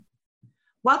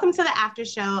Welcome to the after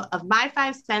show of My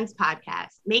Five Cents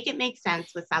podcast, Make It Make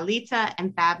Sense with Salita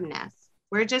and Fabness.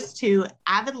 We're just two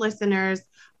avid listeners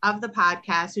of the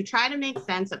podcast who try to make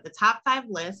sense of the top five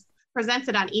lists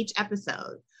presented on each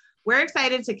episode. We're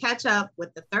excited to catch up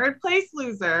with the third place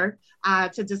loser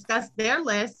to discuss their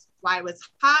list, why it was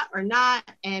hot or not,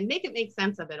 and make it make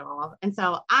sense of it all. And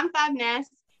so I'm Fabness,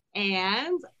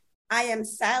 and I am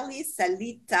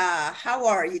Salita. How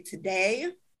are you today?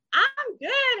 I'm good.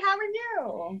 How are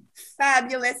you?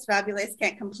 Fabulous, fabulous.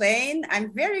 Can't complain.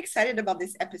 I'm very excited about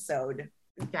this episode.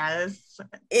 Yes.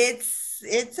 It's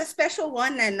a special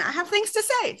one, and I have things to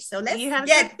say. So I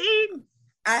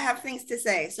have things to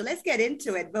say. So let's get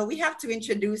into it. But we have to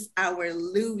introduce our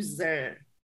loser.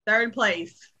 Third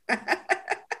place.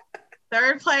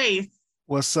 Third place.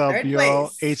 What's up,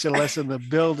 y'all? HLS in the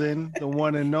building, the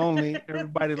one and only.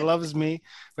 Everybody loves me,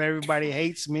 but everybody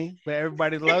hates me, but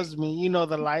everybody loves me. You know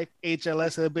the life.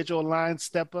 HLS, habitual line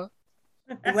stepper.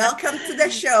 Welcome to the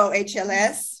show,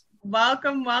 HLS.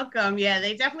 Welcome. Yeah,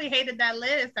 they definitely hated that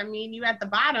list. I mean, you at the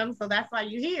bottom, so that's why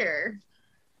you're here.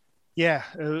 Yeah,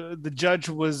 the judge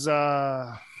was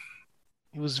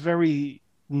he was very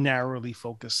narrowly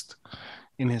focused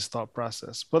in his thought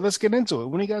process. But let's get into it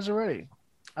when you guys are ready.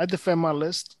 I defend my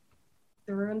list.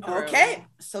 Through and through. Okay,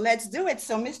 so let's do it.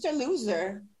 So, Mr.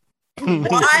 Loser,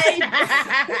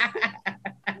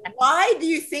 why do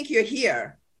you think you're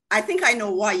here? I think I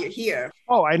know why you're here.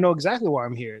 Oh, I know exactly why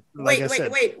I'm here. Wait.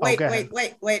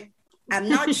 I'm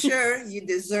not sure you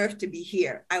deserve to be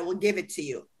here. I will give it to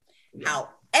you.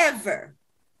 However,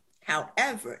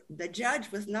 the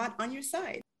judge was not on your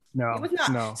side. No, he was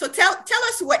not. No. So tell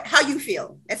us how you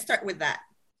feel. Let's start with that.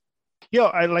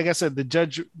 Like I said, the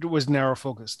judge was narrow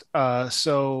focused.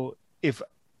 So if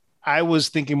I was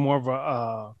thinking more of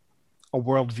a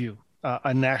world view,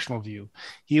 a national view,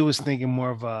 he was thinking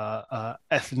more of a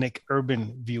ethnic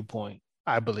urban viewpoint,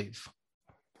 I believe.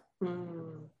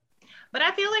 But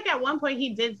I feel like at one point he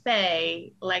did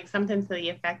say like something to the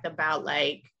effect about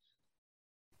like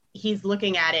he's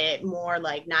looking at it more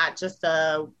like not just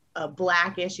a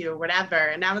Black issue or whatever.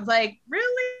 And I was like,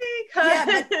 really?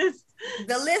 Because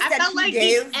the list I felt like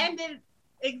he ended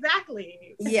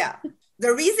exactly. Yeah.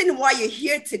 The reason why you're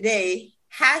here today,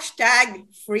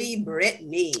 #free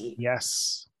Britney.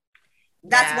 Yes.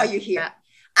 That's why you're here.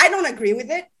 I don't agree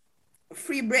with it.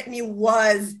 Free Britney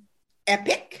was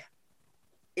epic.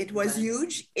 It was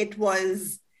huge. It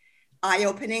was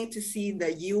eye-opening to see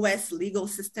the US legal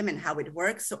system and how it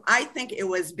works. So I think it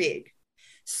was big.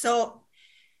 So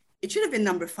it should have been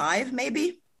number 5,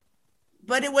 maybe.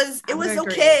 But it was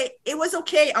okay. It was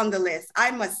okay on the list,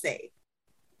 I must say.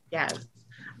 Yes.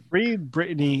 Free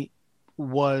Britney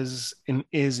was and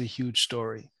is a huge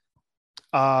story.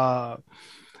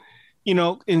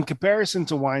 In comparison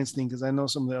to Weinstein, because I know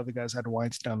some of the other guys had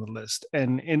Weinstein on the list.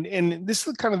 And this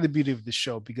is kind of the beauty of the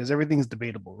show, because everything's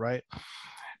debatable, right?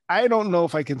 I don't know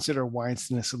if I consider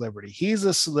Weinstein a celebrity. He's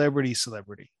a celebrity,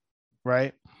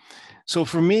 right? So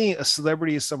for me, a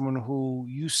celebrity is someone who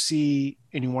you see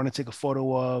and you want to take a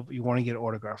photo of, you want to get an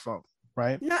autograph from,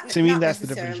 right? To me, that's the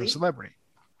definition of celebrity.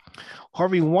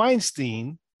 Harvey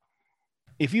Weinstein,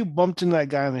 if you bumped into that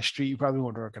guy on the street, you probably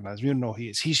wouldn't recognize him. You don't know who he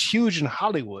is. He's huge in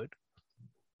Hollywood,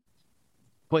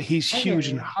 but he's huge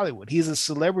in Hollywood. He's a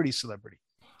celebrity.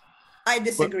 I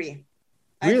disagree.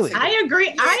 Really? I agree.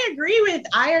 Yeah.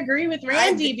 I agree with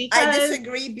Randy because I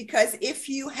disagree because if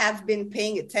you have been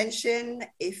paying attention,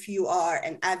 if you are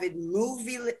an avid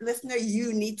movie listener,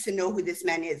 you need to know who this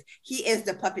man is. He is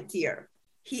the puppeteer.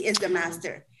 He is the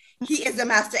master. He is the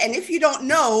master. And if you don't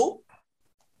know,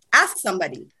 ask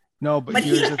somebody. No, but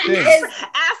here's the thing.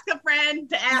 Ask a friend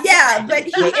to ask. Yeah, but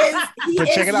he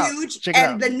is huge.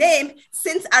 And the name,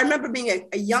 since I remember being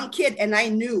a young kid and I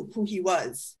knew who he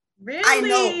was. Really? I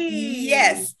know.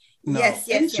 Yes. No. Yes.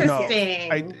 Interesting.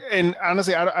 No. And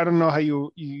honestly, I don't know how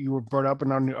you were brought up,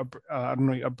 and I don't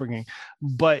know your upbringing,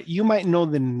 but you might know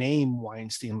the name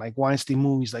Weinstein, like Weinstein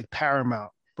movies, like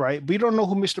Paramount, right? But you don't know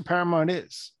who Mr. Paramount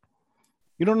is.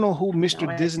 You don't know who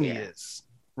Mr. Disney is,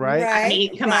 right? I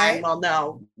mean, come on. Well,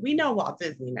 no, we know Walt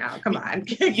Disney now. Come on.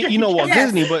 you know Walt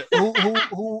Disney, but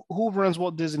who runs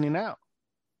Walt Disney now?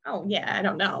 Oh yeah, I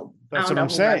don't know. That's what I'm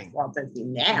saying. Walt Disney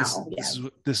now.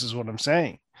 This is what I'm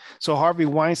saying. So Harvey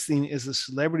Weinstein is a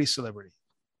celebrity.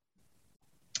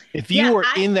 If you were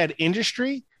in that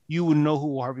industry, you would know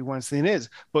who Harvey Weinstein is.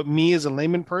 But me as a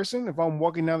layman person, if I'm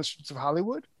walking down the streets of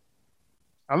Hollywood,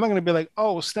 I'm not going to be like,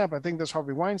 oh snap, I think that's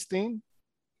Harvey Weinstein.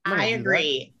 I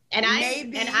agree. And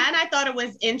I thought it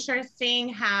was interesting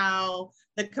how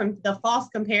the false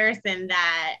comparison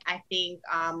that I think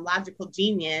Logical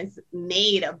Genius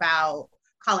made about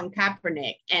Colin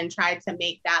Kaepernick and tried to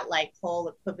make that like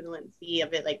whole equivalency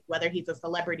of it, like whether he's a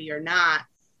celebrity or not.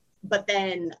 But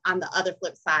then on the other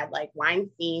flip side, like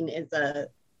Weinstein is a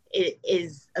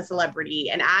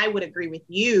celebrity. And I would agree with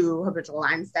you, habitual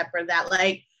line stepper, that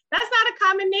like, that's not a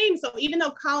common name. So even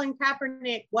though Colin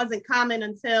Kaepernick wasn't common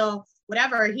until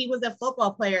whatever, he was a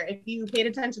football player. If you paid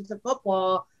attention to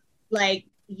football, like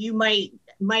you might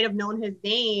have known his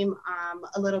name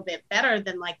a little bit better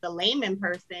than like the layman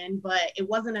person, but it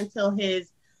wasn't until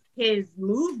his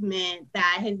movement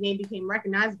that his name became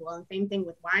recognizable. And same thing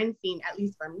with Weinstein, at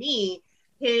least for me,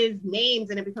 his name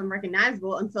didn't become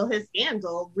recognizable until his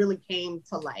scandal really came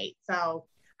to light. So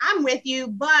I'm with you,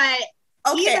 but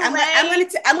okay, I'm going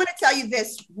to tell you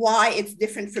this, why it's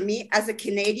different for me. As a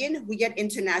Canadian, we get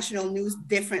international news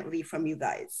differently from you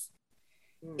guys.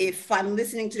 If I'm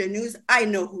listening to the news, I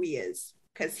know who he is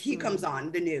because he comes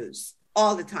on the news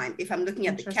all the time. If I'm looking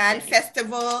at the Cannes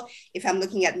Festival, if I'm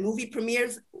looking at movie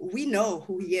premieres, we know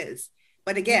who he is.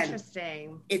 But again,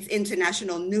 it's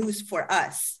international news for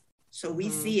us. So we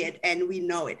see it and we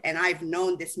know it. And I've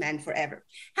known this man forever.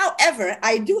 However,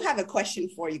 I do have a question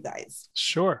for you guys.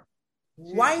 Sure.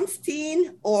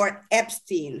 Weinstein or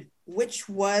Epstein, which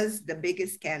was the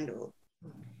biggest scandal?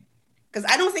 Because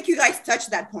I don't think you guys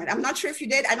touched that point. I'm not sure if you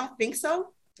did. I don't think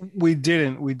so. We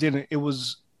didn't. It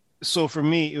was, so for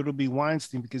me, it'll be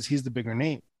Weinstein because he's the bigger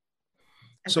name.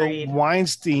 Agreed. So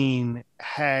Weinstein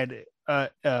had, dare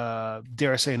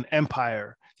I say, an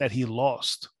empire that he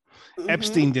lost.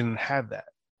 Epstein didn't have that.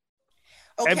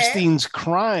 Okay. Epstein's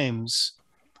crimes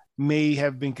may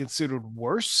have been considered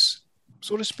worse,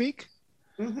 so to speak.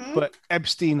 But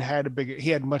Epstein had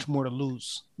much more to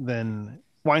lose than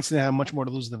Weinstein had much more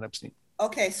to lose than Epstein.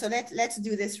 Okay, so let's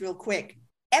do this real quick.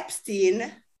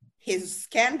 Epstein, his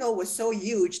scandal was so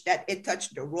huge that it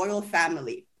touched the royal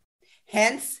family.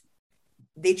 Hence,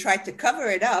 they tried to cover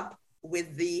it up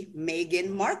with the Meghan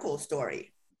Markle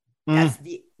story. That's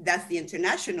the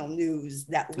international news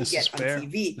that we get on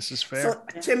TV. This is fair. So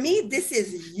to me, this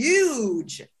is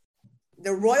huge.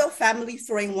 The royal family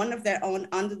throwing one of their own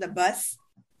under the bus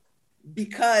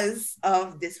because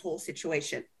of this whole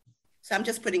situation. So I'm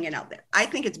just putting it out there. I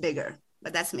think it's bigger,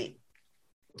 but that's me.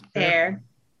 Fair.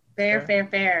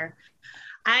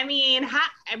 I mean,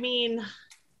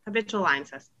 habitual line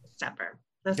stepper.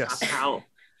 Let's talk about.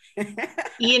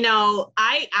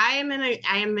 I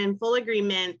am in full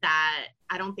agreement that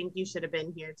I don't think you should have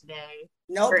been here today.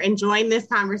 Nope. We're enjoying this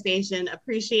conversation.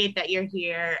 Appreciate that you're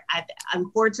here.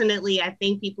 Unfortunately, I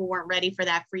think people weren't ready for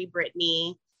that Free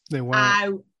Britney. They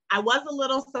weren't. I was a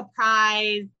little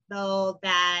surprised though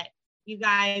that you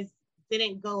guys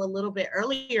didn't go a little bit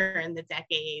earlier in the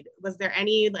decade. Was there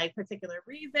any like particular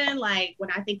reason? Like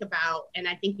when I think about, and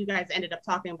I think you guys ended up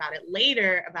talking about it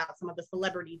later about some of the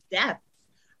celebrity deaths.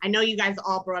 I know you guys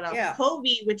all brought up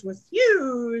Kobe, which was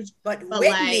huge, but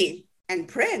Whitney and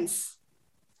Prince.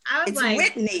 It's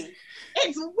Whitney.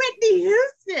 It's Whitney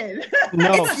Houston.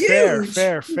 No,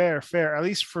 fair. At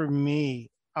least for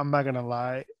me, I'm not gonna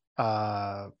lie.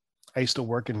 I used to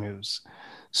work in news,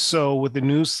 so with the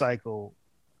news cycle,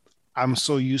 I'm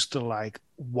so used to like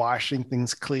washing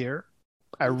things clear.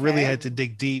 I really had to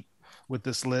dig deep with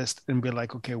this list and be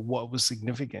like, okay, what was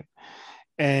significant?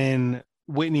 And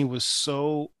Whitney was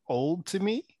so old to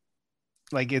me.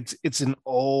 Like it's an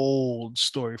old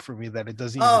story for me that it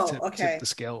doesn't even tip the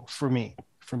scale for me.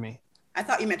 I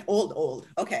thought you meant old.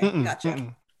 Okay,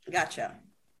 gotcha.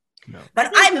 No.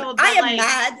 But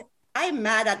I'm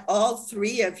mad at all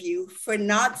three of you for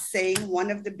not saying one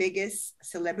of the biggest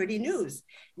celebrity news.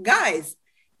 Guys,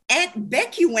 Aunt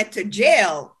Becky went to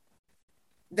jail.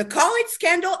 The college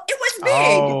scandal, it was big.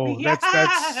 Oh, that's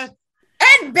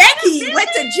And Becky went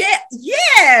to jail.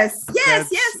 Yes.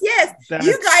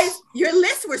 You guys, your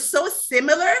lists were so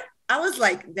similar. I was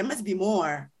like, there must be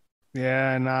more.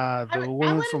 Yeah, nah. The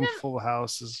woman from Full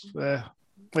House is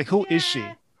like, who is she?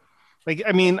 Like,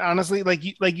 I mean, honestly, like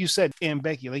you said, Aunt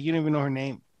Becky. Like, you don't even know her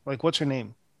name. Like, what's her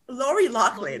name? Lori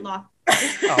Loughlin. Oh,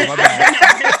 my bad.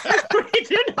 We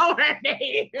do know her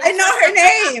name. I know her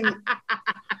name.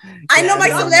 I know my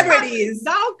celebrities.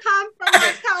 Don't come from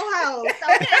the co-host,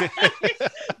 okay?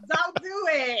 Don't do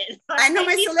it. I know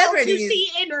my celebrities.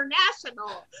 She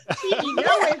international. She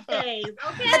knows things,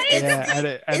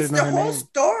 okay? It's the whole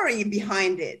story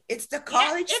behind it. It's the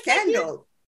college scandal.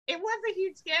 It was a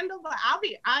huge scandal, but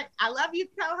I love you,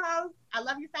 co-host. I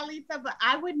love you, Salita, but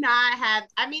I would not have,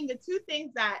 I mean, the two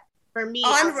things that for me,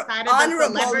 outside of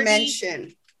honorable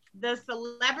mention. The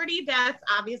celebrity deaths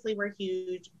obviously were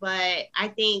huge, but I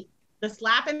think the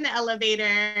slap in the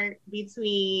elevator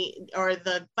between, or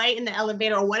the fight in the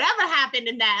elevator, or whatever happened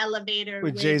in that elevator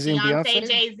with Jay-Z and Beyonce,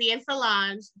 Jay-Z and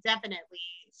Solange, definitely.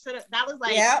 That was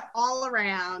like all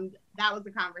around. That was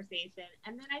the conversation.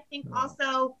 And then I think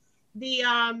also the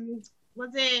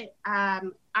was it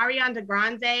Ariana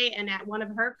Grande, and at one of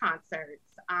her concerts,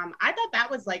 I thought that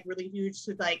was like really huge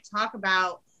to like talk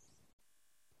about,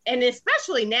 and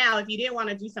especially now if you didn't want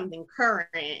to do something current,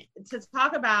 to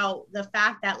talk about the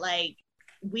fact that like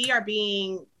we are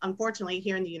being, unfortunately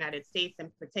here in the United States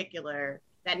in particular,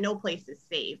 that no place is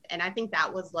safe. And I think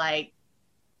that was like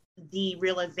the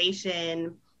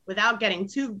realization, without getting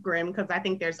too grim, because I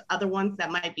think there's other ones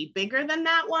that might be bigger than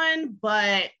that one,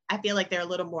 but I feel like they're a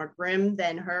little more grim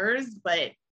than hers.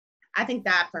 But I think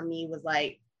that for me was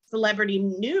like celebrity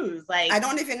news. Like, I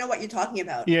don't even know what you're talking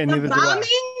about. Yeah, the neither do bombing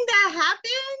I. that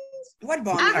happened. What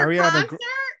bombing? At her Ariana concert.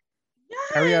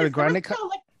 Ariana Grande.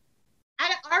 At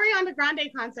an Ariana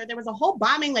Grande concert, there was a whole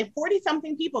bombing. Like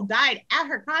 40-something people died at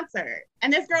her concert,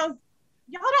 and this girl's,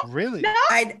 y'all don't really know?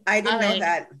 I didn't know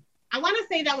that. I want to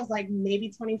say that was like maybe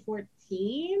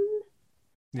 2014.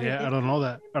 Yeah, I don't know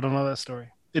that. I don't know that story.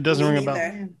 It doesn't ring a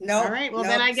bell. No. All right. Well,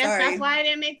 then I guess that's why I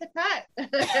didn't make the cut.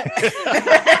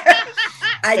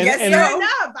 I guess so. Fair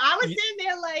enough. I was sitting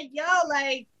there like, yo,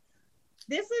 like,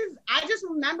 this is, I just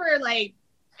remember like,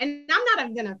 and I'm not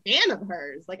even a fan of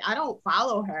hers. Like, I don't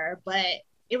follow her, but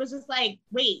it was just like,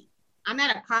 wait, I'm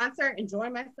at a concert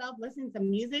enjoying myself, listening to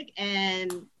music,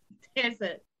 and there's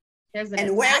an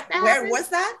and where was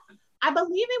that? I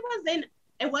believe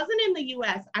it wasn't in the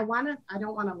US. I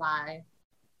don't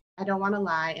want to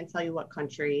lie and tell you what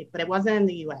country, but it wasn't in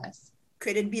the US.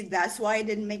 Could it be that's why it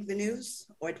didn't make the news,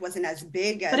 or it wasn't as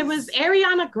big as? But it was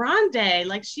Ariana Grande.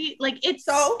 Like I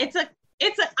don't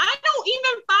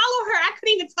even follow her. I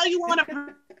couldn't even tell you one of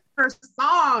her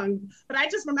songs, but I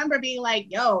just remember being like,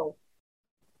 yo,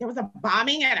 there was a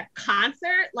bombing at a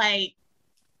concert. Like,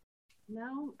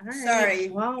 no, all right. Sorry,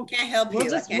 well, can't help you.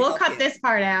 We'll cut this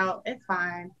part out. It's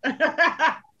fine. But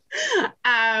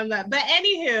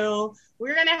anywho,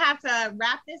 we're gonna have to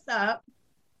wrap this up.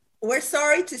 We're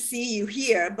sorry to see you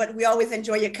here, but we always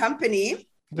enjoy your company.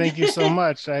 Thank you so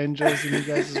much. I enjoy seeing you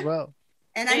guys as well.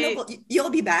 And I know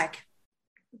you'll be back.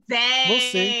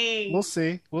 Dang. We'll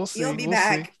see. You'll be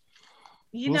back.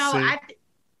 I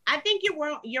think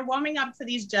you're warming up to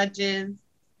these judges.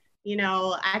 You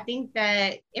know, I think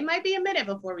that it might be a minute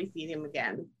before we see them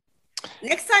again.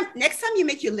 Next time you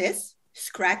make your list,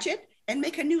 scratch it and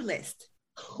make a new list.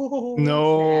 Oh,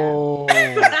 no.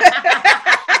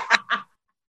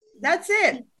 That's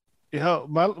it. Yo,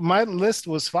 my list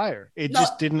was fire. It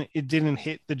didn't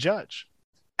hit the judge.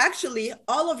 Actually,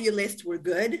 all of your lists were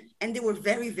good, and they were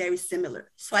very, very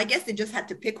similar. So I guess they just had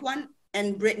to pick one,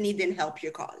 and Britney didn't help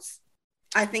your cause.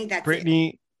 I think that's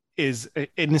Britney is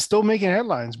still making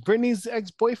headlines. Britney's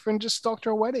ex-boyfriend just stalked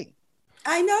her wedding.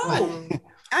 I know.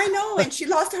 And she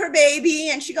lost her baby,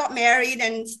 and she got married,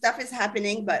 and stuff is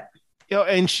happening. But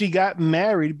and she got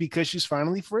married because she's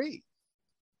finally free.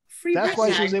 That's why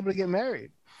she was able to get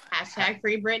married. Hashtag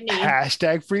free Britney.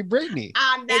 Hashtag free Britney.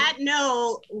 On that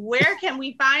note, where can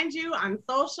we find you on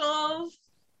socials?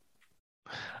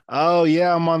 Oh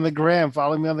yeah, I'm on the gram.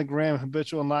 Follow me on the gram.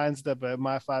 Habitual Line Step at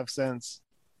my 5 cents.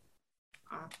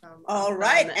 Awesome. All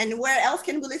right. And where else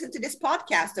can we listen to this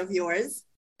podcast of yours?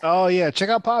 Oh yeah, check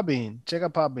out Podbean.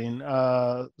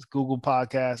 Google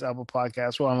Podcasts, Apple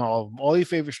Podcasts. We're on all your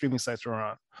favorite streaming sites we're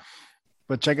on.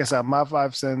 But check us out, My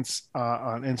 5 Cents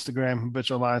on Instagram,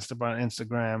 Habitual Line Step on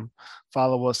Instagram.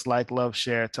 Follow us, like, love,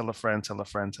 share, tell a friend.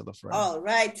 All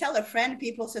right. Tell a friend,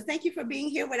 people. So thank you for being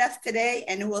here with us today,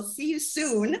 and we'll see you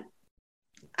soon.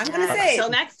 I'm going to say. Till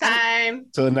next time.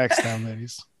 Till next time,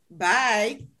 ladies.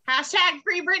 Bye. Hashtag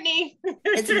free Britney.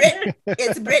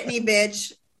 It's Britney,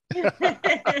 bitch.